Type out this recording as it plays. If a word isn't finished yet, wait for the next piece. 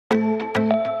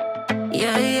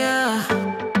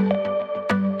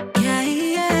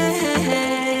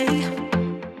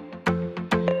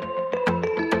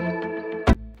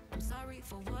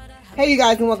Hey you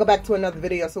guys, and welcome back to another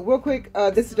video. So real quick,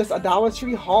 this is just a Dollar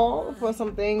Tree haul for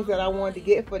some things that I wanted to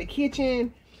get for the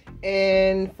kitchen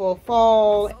and for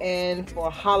fall and for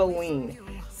Halloween.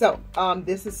 So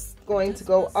this is going to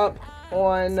go up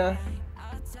on in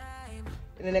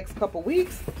the next couple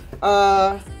weeks.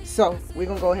 So we're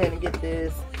gonna go ahead and get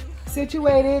this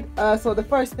situated. So the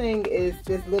first thing is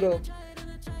this little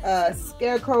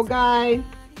scarecrow guy.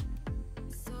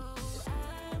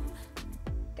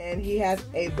 And he has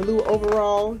a blue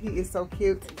overall. He is so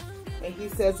cute. And he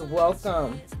says,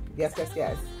 welcome. Yes, yes,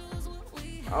 yes.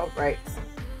 All right.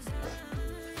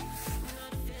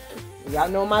 Y'all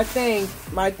know my thing.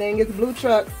 My thing is blue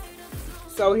trucks.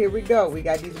 So here we go. We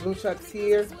got these blue trucks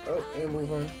here. Oh, and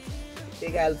move on. They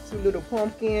got two little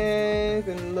pumpkins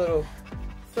and a little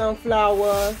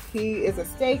sunflower. He is a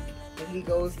steak. And he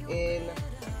goes in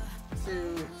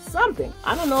to something.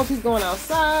 I don't know if he's going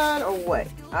outside or what.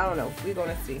 I don't know. We're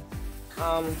gonna see.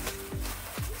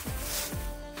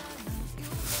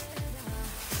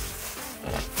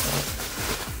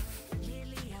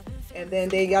 And then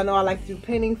y'all know I like to do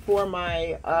painting for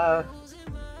my God,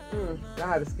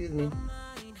 excuse me.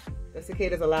 The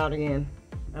cicadas are loud again.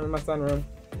 I'm in my sunroom.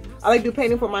 I like to do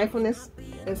painting for mindfulness.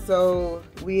 And so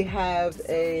we have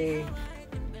a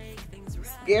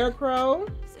scarecrow.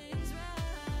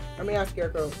 I mean, not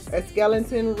scarecrow, a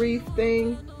skeleton wreath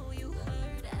thing.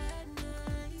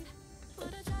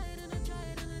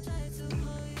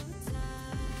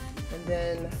 And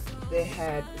then they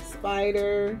had the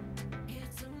spider.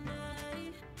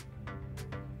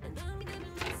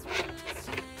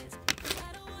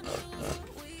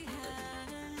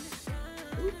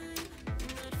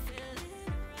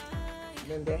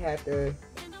 Then they had the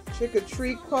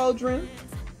trick-or-treat cauldron.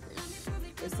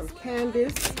 There's some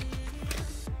candies.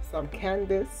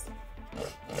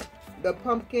 The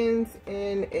pumpkins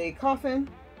in a coffin.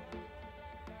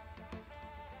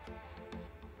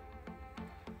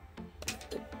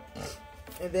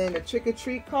 And then the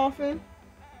trick-or-treat coffin.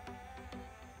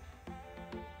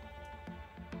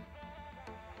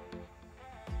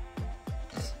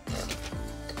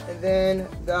 And then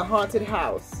the haunted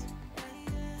house.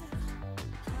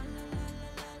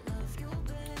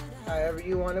 However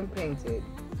you want them painted.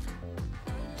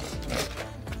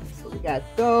 We got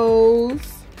those.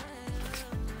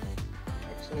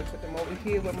 Actually, put them over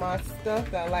here with my stuff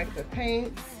that I like to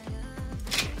paint.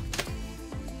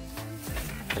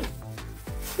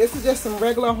 This is just some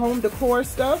regular home decor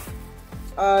stuff.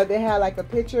 They had like a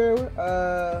picture.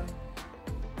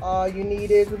 All you need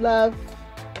is love.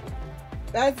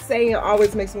 That saying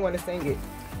always makes me want to sing it.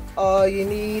 All you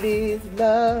need is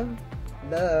love,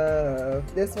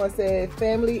 love. This one said,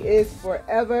 family is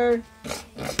forever.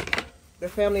 The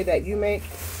family that you make.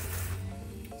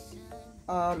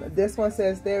 This one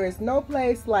says, there is no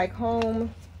place like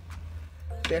home.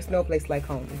 There's no place like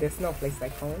home. There's no place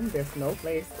like home. There's no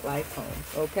place like home.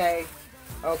 Okay?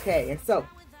 Okay.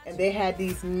 And they had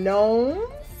these gnomes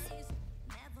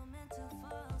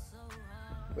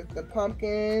with the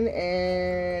pumpkin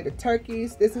and the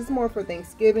turkeys. This is more for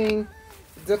Thanksgiving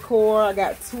decor. I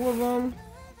got 2 of them.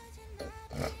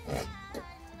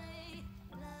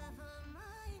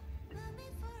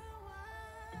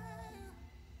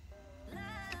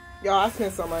 Y'all, I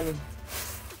spent some money.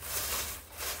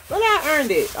 But I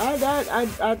earned it.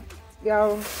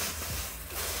 Y'all.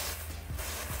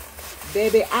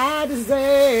 Baby, I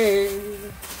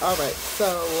deserve. Alright,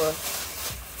 so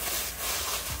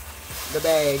the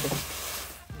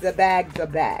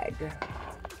bag.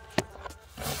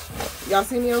 Y'all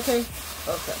see me okay?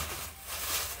 Okay.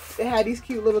 They had these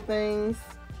cute little things.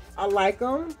 I like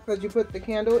them because you put the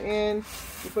candle in,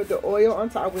 you put the oil on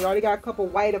top. We already got a couple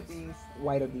white these,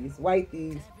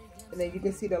 and then you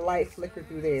can see the light flicker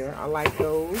through there. I like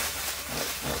those.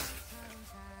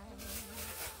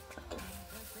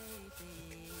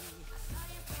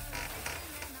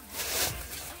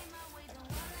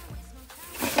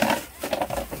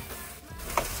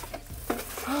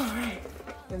 All right,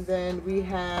 and then we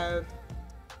have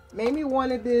Mamie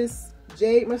wanted this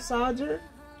jade massager.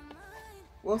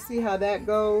 We'll see how that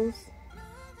goes.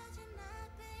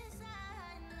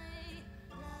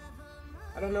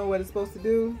 I don't know what it's supposed to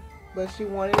do, but she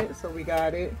wanted it, so we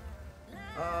got it.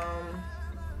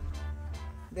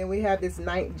 Then we have this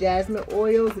night jasmine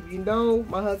oils. If you know,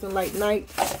 my husband like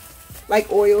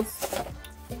oils.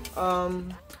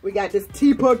 We got this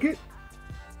tea bucket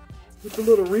with a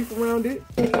little wreath around it.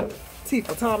 Tea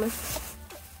for Thomas.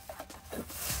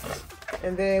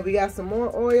 And then we got some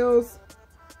more oils.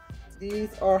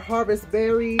 These are harvest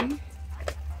berry.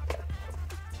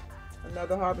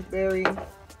 Another harvest berry.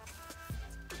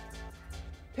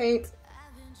 Paint.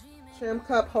 trim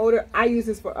cup holder. I use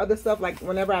this for other stuff, like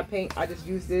whenever I paint, I just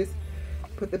use this,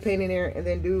 put the paint in there, and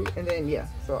then yeah.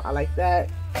 So I like that.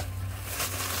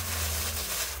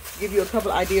 Give you a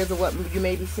couple ideas of what you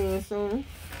may be seeing soon.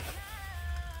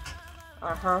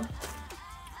 And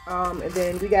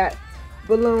then we got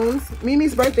balloons.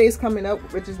 Mimi's birthday is coming up,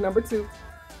 which is number 2.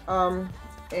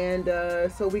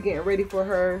 So we getting ready for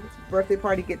her birthday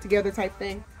party get together type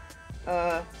thing.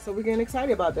 So we're getting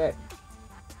excited about that.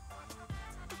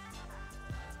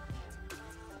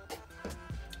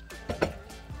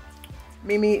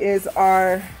 Mimi is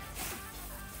our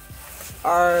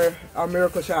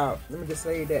miracle child. Let me just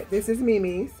say that. This is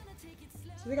Mimi's.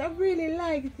 She's like, I really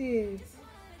like this.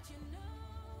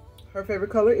 Her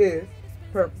favorite color is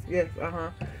purple. Yes,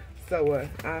 So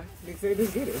they say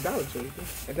just get it, Dollar Tree.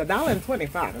 It's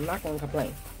 $1.25. I'm not gonna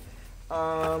complain.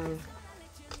 A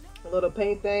little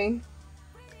paint thing.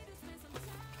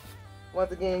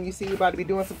 Once again, you see you about to be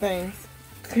doing some things.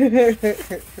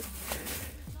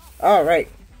 All right.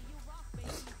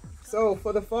 So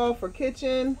for the fall for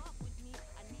kitchen,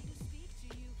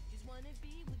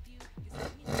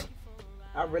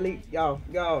 I really, y'all,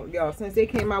 since they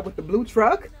came out with the blue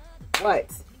truck,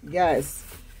 what? Yes.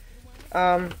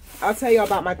 I'll tell y'all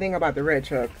about my thing about the red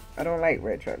truck. I don't like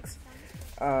red trucks.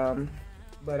 But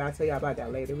I'll tell y'all about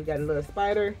that later. We got a little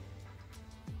spider.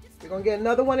 We're gonna get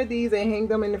another one of these and hang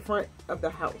them in the front of the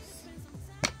house.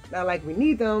 Not like we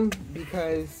need them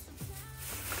because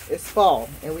it's fall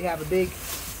and we have a big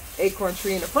acorn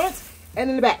tree in the front and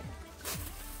in the back.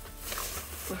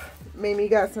 Mamie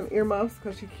got some earmuffs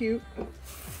because she's cute.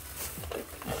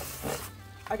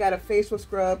 I got a facial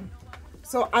scrub.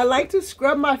 So I like to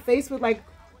scrub my face with like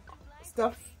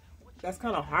stuff that's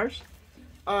kind of harsh.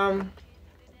 To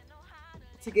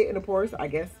get in the pores, I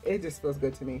guess. It just feels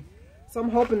good to me. So I'm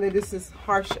hoping that this is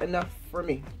harsh enough for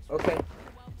me. Okay.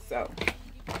 So,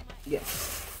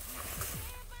 yes.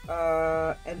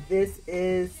 And this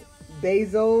is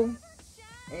basil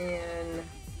and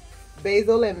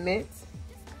mint.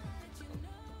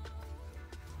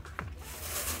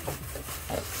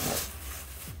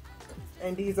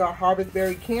 And these are harvest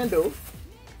berry candles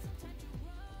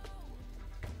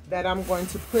that I'm going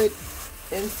to put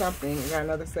in something. I got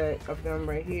another set of them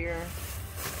right here.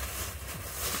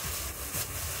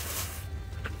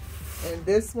 And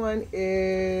this one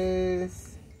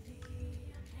is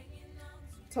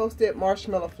toasted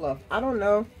marshmallow fluff. I don't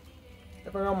know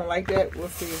if I'm gonna like that. We'll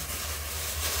see.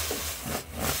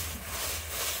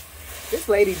 This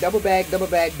lady double bag.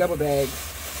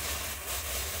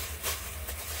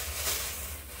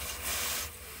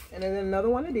 And then another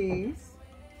one of these.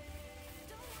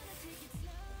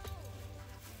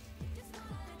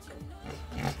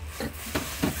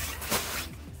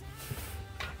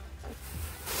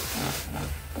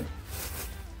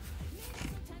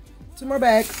 Two more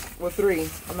bags. Well, 3.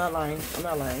 I'm not lying.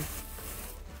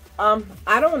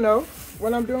 I don't know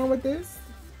what I'm doing with this,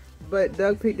 but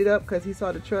Doug picked it up because he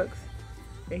saw the trucks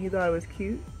and he thought it was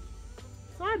cute.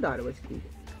 So I thought it was cute.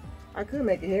 I could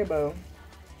make a hair bow.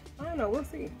 I don't know. We'll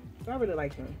see. I really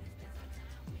like them.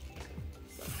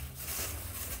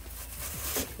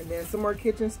 And then some more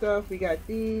kitchen stuff. We got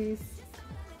these.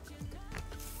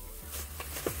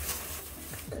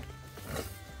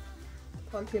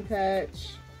 Pumpkin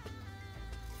patch.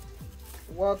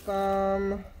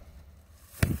 Welcome.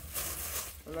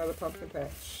 Another pumpkin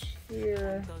patch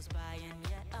here.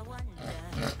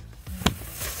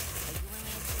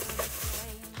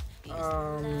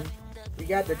 We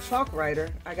got the chalk writer.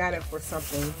 I got it for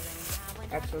something.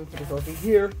 Actually, let me put this over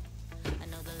here.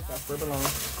 That's where it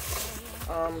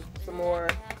belongs. Some more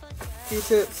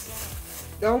Q-tips.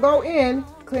 Don't go in.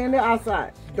 Clean the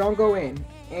outside. Don't go in.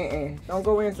 Don't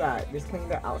go inside. Just clean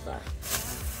the outside.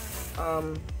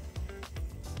 I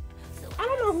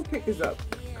don't know who picked this up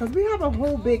because we have a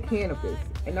whole big can of this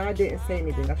and I didn't say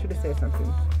anything. I should have said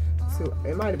something too.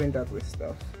 It might have been Douglas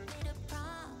stuff.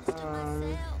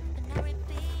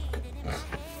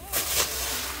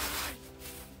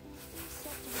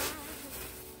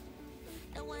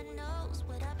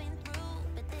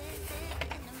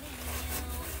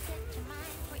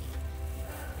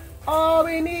 All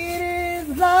we need is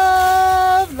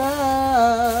love,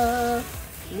 love.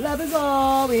 Love is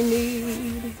all we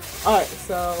need. Alright,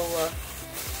 so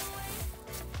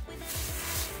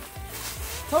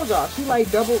told y'all she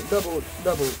like double.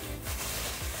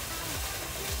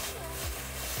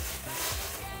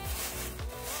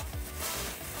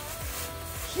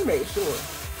 She made sure.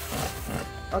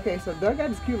 Okay, so Doug got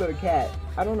this cute little cat.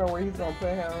 I don't know where he's gonna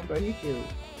put him, but he's cute.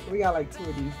 We got like 2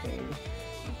 of these things.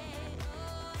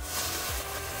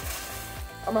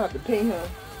 I'm gonna have to paint him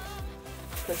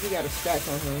because he got a scratch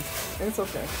on him. It's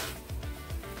okay.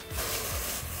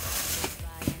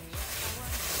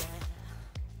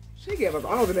 She gave us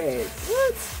all the bags.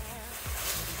 What?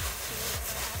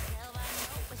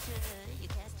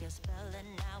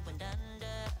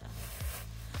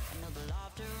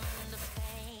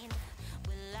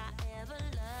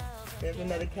 There's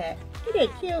another cat.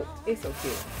 Isn't that cute? It's so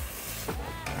cute.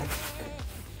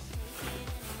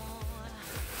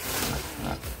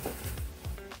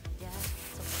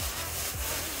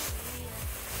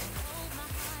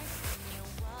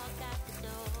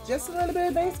 Just a little bit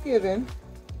of Thanksgiving.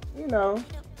 You know,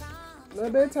 a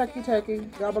little bit of turkey,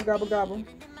 gobble, gobble, gobble.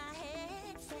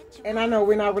 And I know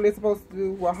we're not really supposed to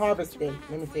do, we're harvesting.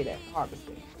 Let me say that,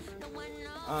 harvesting.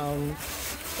 And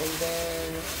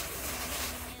then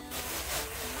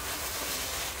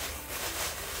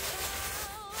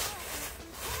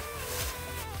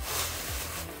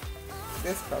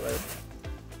this color.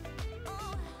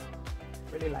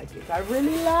 Really like it. I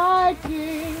really like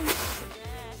it.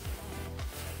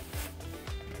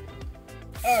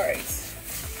 All right,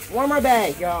 one more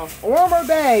bag, y'all. One more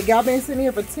bag. Y'all been sitting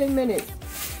here for 10 minutes,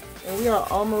 and we are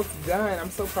almost done. I'm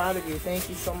so proud of you. Thank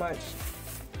you so much.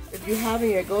 If you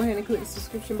haven't yet, go ahead and click the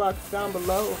subscription box down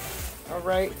below. All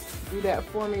right, do that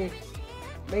for me.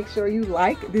 Make sure you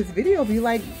like this video if you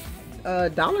like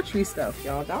Dollar Tree stuff,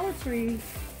 y'all. Dollar Tree.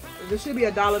 There should be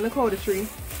a dollar in the quota tree.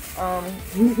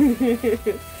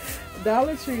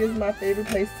 Dollar Tree is my favorite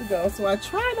place to go, so I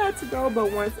try not to go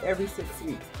but once every 6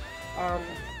 weeks.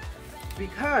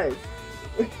 Because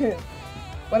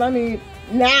but I mean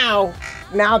now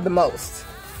the most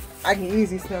I can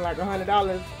easily spend like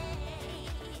 $100.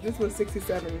 This was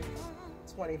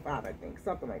 $67.25, I think,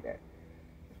 something like that.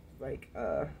 Like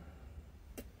I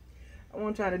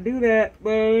won't try to do that, but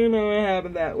you know it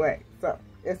happened that way, so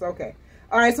it's okay.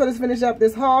 All right, so let's finish up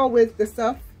this haul with the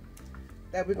stuff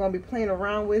that we're gonna be playing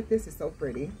around with. This is so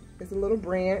pretty. It's a little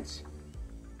branch.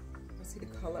 Let's see the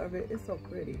color of it. It's so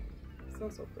pretty. So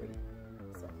pretty.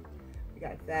 So we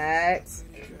got that.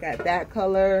 We got that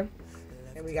color,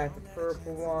 and we got the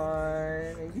purple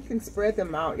one. And you can spread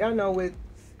them out. Y'all know with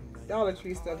Dollar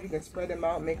Tree stuff, you can spread them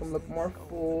out, make them look more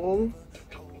full.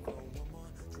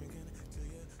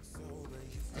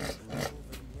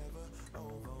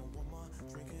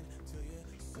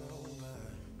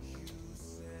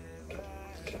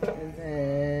 And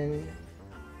then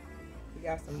we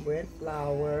got some red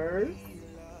flowers.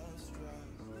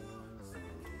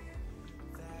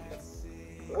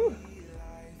 Ooh.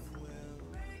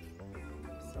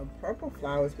 Some purple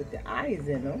flowers with the eyes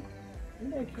in them.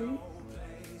 Isn't that cute?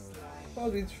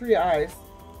 Supposed to be 3 eyes.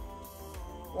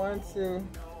 1, 2.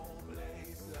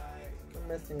 I'm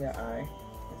missing your eye.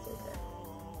 It's okay.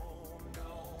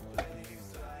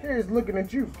 Here's looking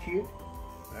at you, kid.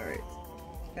 Alright.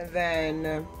 And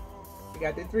then we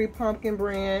got the 3 pumpkin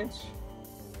branch.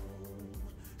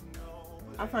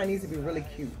 I find these to be really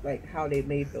cute, like how they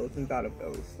made those and thought of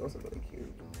those. Those are really cute.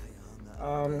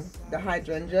 The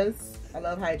hydrangeas. I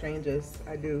love hydrangeas.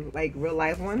 I do. Like real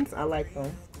life ones. I like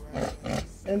them.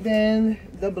 And then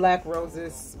the black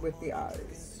roses with the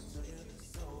eyes.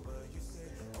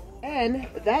 And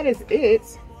that is it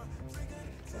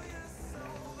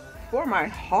for my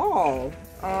haul.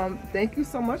 Thank you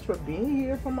so much for being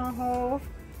here for my haul.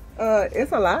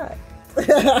 It's a lot.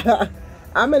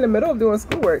 I'm in the middle of doing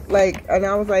schoolwork, like, and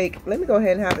I was like, let me go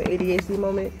ahead and have an ADHD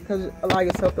moment, because allow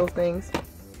yourself those things,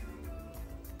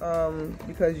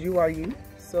 because you are you.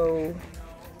 So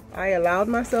I allowed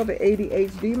myself an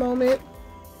ADHD moment,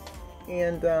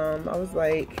 and I was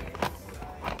like,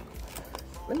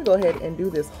 let me go ahead and do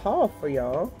this haul for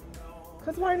y'all,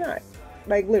 because why not?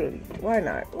 Like, literally, why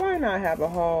not? Why not have a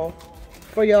haul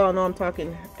for y'all? I know I'm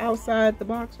talking outside the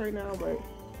box right now, but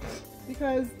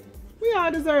because we all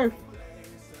deserve,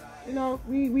 you know,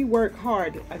 we work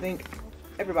hard. I think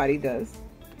everybody does.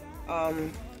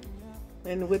 And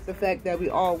with the fact that we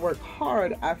all work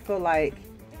hard, I feel like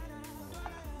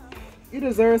you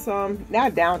deserve some,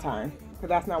 not downtime, because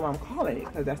that's not what I'm calling it,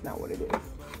 because that's not what it is.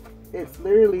 It's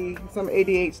literally some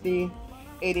ADHD,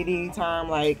 ADD time,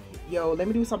 like, yo, let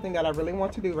me do something that I really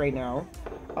want to do right now.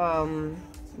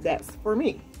 That's for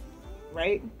me,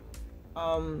 right?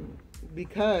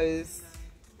 Because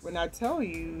when I tell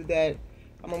you that,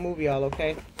 I'm gonna move y'all,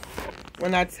 okay?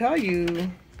 When I tell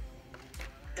you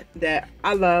that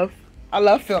I love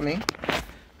filming,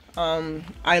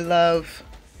 I love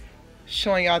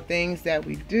showing y'all things that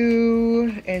we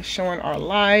do and showing our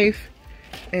life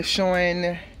and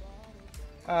showing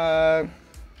positive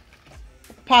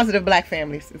black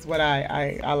families is what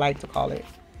I like to call it.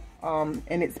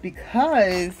 And it's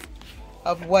because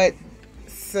of what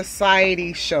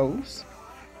society shows.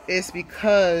 it's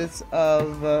because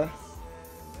of the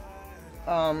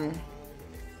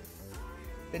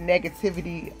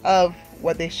negativity of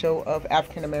what they show of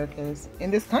African Americans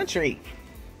in this country.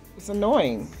 It's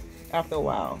annoying after a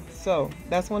while. So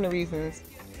that's one of the reasons.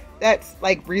 That's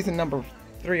like reason number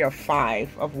 3 or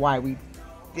 5 of why we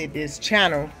did this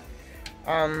channel.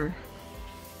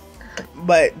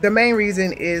 But the main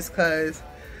reason is because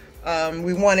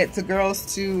we wanted the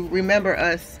girls to remember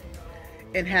us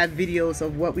and have videos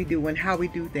of what we do and how we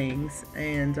do things,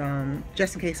 and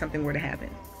just in case something were to happen.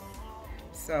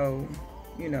 So,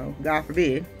 you know, God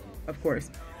forbid, of course,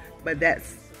 but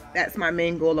that's my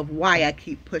main goal of why I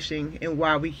keep pushing and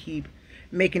why we keep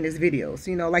making these videos.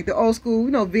 You know, like the old school,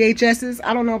 you know, VHSs.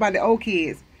 I don't know about the old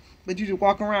kids, but you just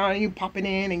walk around and you pop it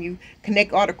in and you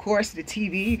connect all the cords to the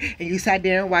TV and you sat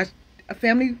there and watched a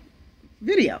family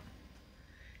video.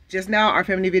 Just now, our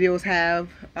family videos have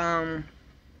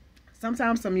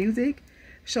sometimes some music,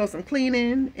 show some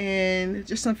cleaning, and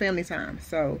just some family time.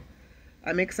 So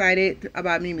I'm excited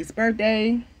about Mimi's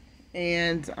birthday,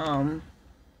 and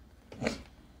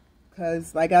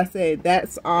because like I said,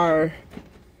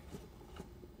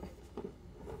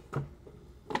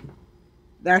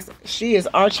 she is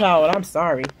our child. I'm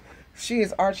sorry, she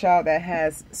is our child that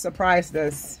has surprised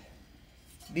us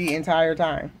the entire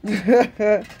time.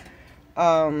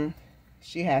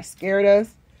 She has scared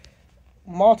us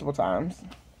multiple times,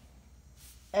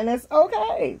 and it's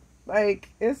okay. Like,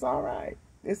 it's all right.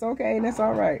 It's okay, and it's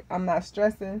all right. I'm not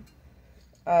stressing.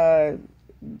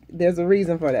 There's a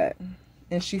reason for that,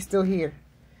 and she's still here,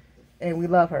 and we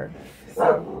love her.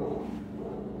 So,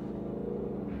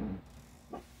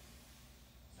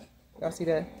 y'all see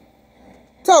that?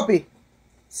 Topi,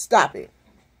 stop it.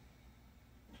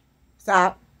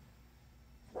 Stop.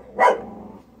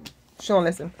 She don't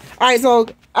listen. Alright, so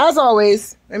as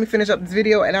always, let me finish up this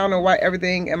video. And I don't know why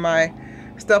everything in my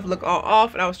stuff look all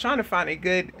off. And I was trying to find it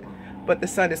good, but the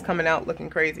sun is coming out looking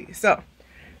crazy. So,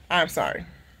 I'm sorry.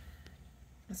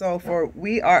 So for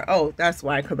we are, oh, that's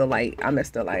why, because the light, I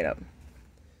messed the light up.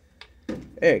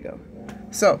 There you go.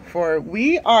 So for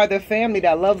we are the family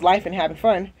that loves life and having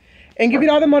fun, and give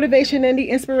you all the motivation and the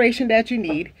inspiration that you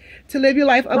need to live your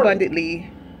life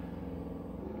abundantly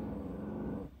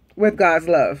with God's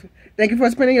love. Thank you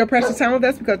for spending your precious time with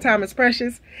us, because time is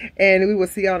precious. And we will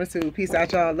see y'all soon. Peace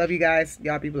out, y'all. Love you guys.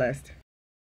 Y'all be blessed.